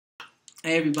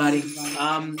Hey everybody,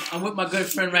 I'm with my good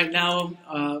friend right now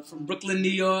from Brooklyn, New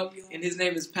York, and his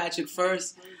name is Patrick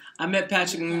First. I met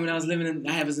Patrick when I was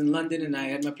I was in London, and I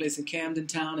had my place in Camden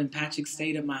Town, and Patrick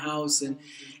stayed at my house, and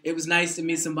it was nice to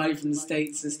meet somebody from the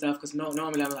States and stuff, because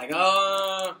normally I'm like,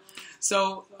 oh.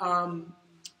 So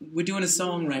we're doing a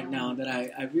song right now that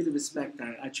I really respect.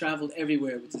 I traveled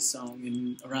everywhere with this song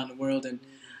and around the world, and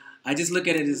I just look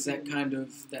at it as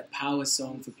that power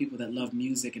song for people that love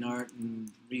music and art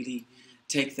and really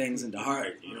take things into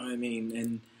heart, you know what I mean?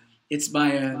 And it's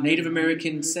by a Native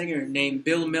American singer named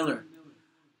Bill Miller,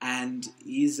 and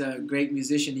he's a great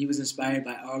musician. He was inspired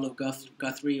by Arlo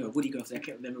Guthrie or Woody Guthrie. I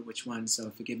can't remember which one, so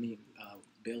forgive me,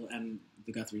 Bill and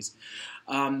the Guthries.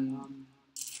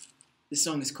 This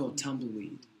song is called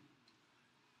Tumbleweed.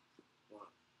 1,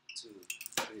 2,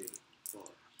 3, 4.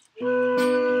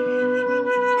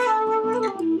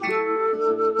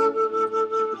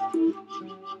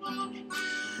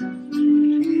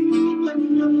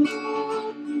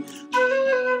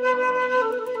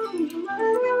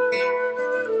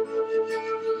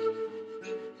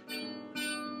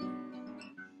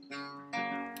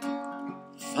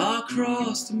 Far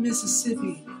across the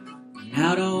Mississippi,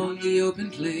 out on the open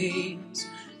plains,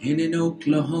 in an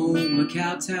Oklahoma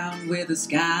cowtown where the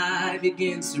sky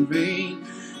begins to rain,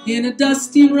 in a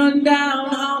dusty rundown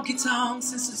honky-tonk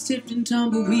since it's tipped and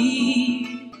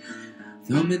tumbleweed,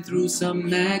 thumbing through some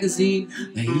magazine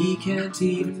that he can't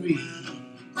even read.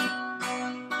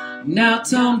 Now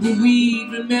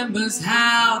Tumbleweed remembers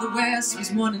how the West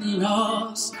was won and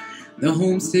lost, the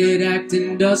Homestead Act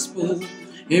and Dust Bowl,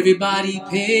 everybody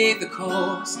paid the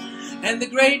cost, and the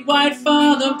great white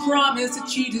father promised to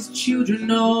treat his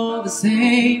children all the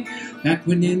same, back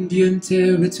when Indian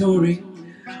territory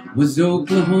was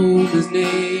Oklahoma's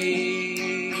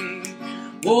name.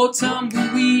 Oh,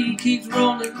 Tumbleweed keeps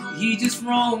rolling, he just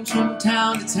roams from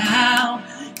town to town.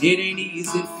 It ain't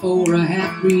easy for a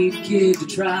half-breed kid to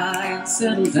try and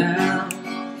settle down.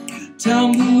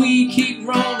 Tumbleweed keep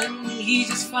rolling, he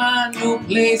just find no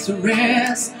place to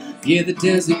rest. Yeah, the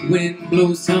desert wind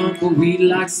blows tumbleweed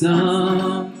like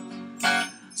some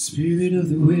spirit of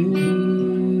the West.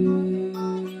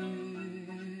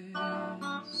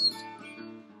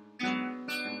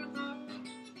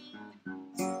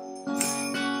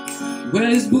 Well,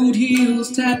 his boot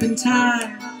heels tapping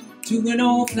time to an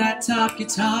old flat-top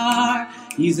guitar.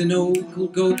 He's an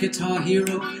old go guitar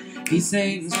hero. He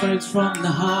sings words from the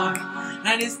heart,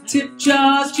 and his tip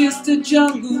jar's just a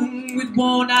jungle with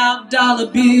worn-out dollar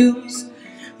bills.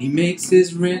 He makes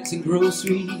his rent and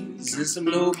groceries in some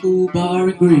local bar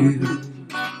and grill.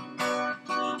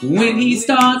 When he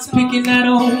starts picking that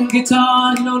old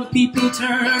guitar, you know the people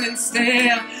turn and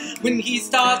stare. When he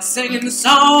starts singing the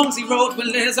songs he wrote,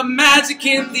 well, there's a magic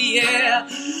in the air.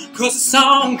 'Cause a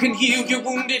song can heal your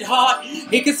wounded heart,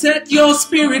 it can set your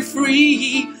spirit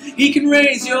free. He can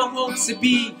raise your hopes to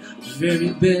be the very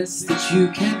best that you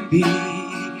can be.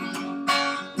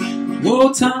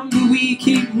 Oh, Tumbleweed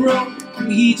keep rolling,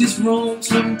 he just roams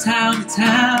from town to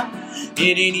town.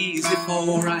 It ain't easy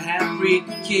for a half-breed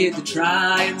kid to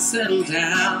try and settle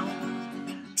down.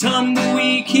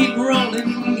 Tumbleweed keep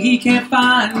rolling, he can't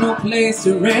find no place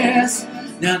to rest.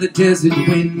 Now the desert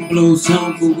wind blows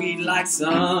tumbleweed like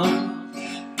some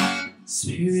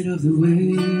spirit of the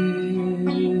West.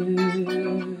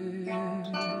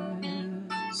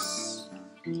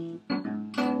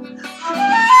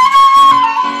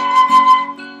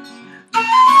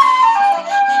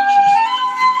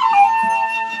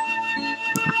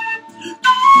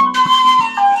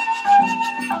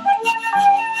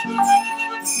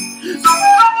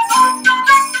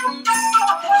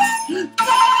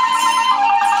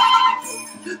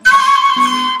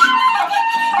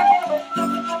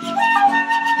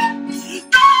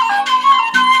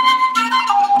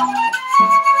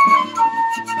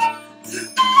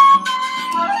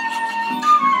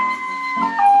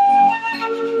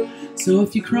 So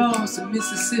if you cross the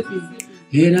Mississippi,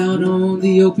 head out on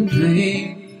the open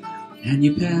plain, and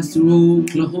you pass through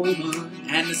Oklahoma,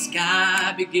 and the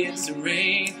sky begins to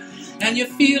rain, and you're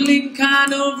feeling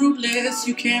kind of rootless,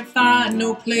 you can't find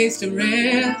no place to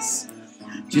rest.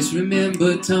 Just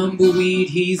remember Tumbleweed,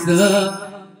 he's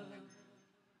the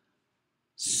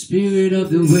spirit of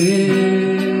the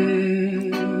West.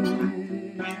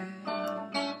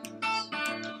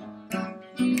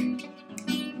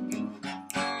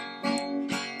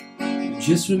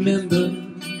 Just remember,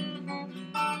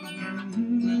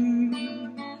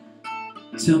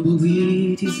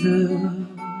 Tumbleweed, he's the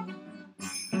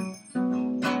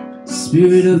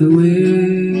spirit of the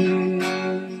West.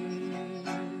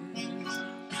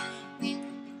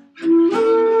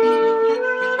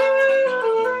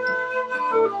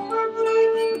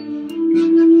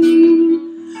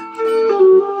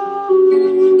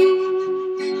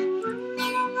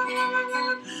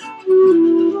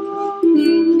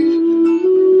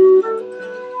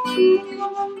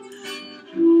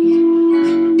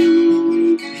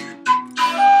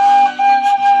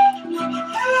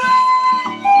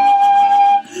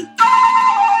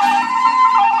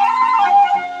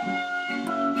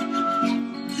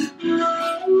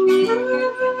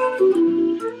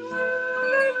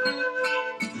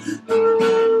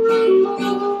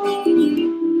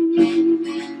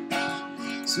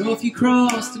 if you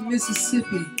cross the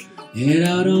Mississippi, head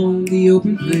out on the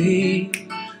open plain,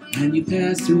 and you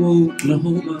pass through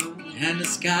Oklahoma, and the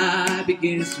sky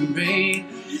begins to rain,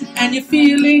 and you're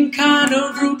feeling kind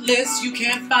of rootless, you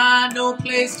can't find no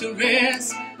place to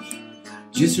rest.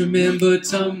 Just remember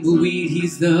Tumbleweed,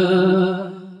 he's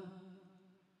the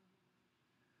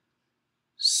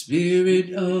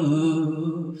spirit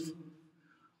of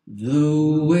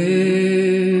the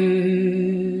West.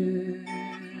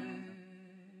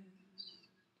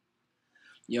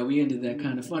 Yo, we ended that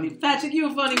kind of funny. Patrick, you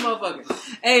a funny motherfucker.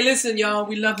 Hey, listen, y'all,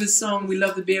 we love this song. We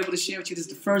love to be able to share with you. This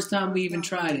is the first time we even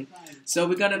tried it. So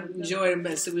we're going to enjoy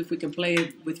it, see if we can play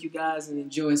it with you guys and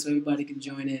enjoy it so everybody can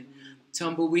join in.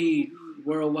 Tumbleweed,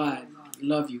 worldwide.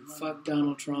 Love you. Fuck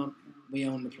Donald Trump. We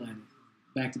own the planet.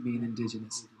 Back to being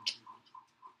indigenous.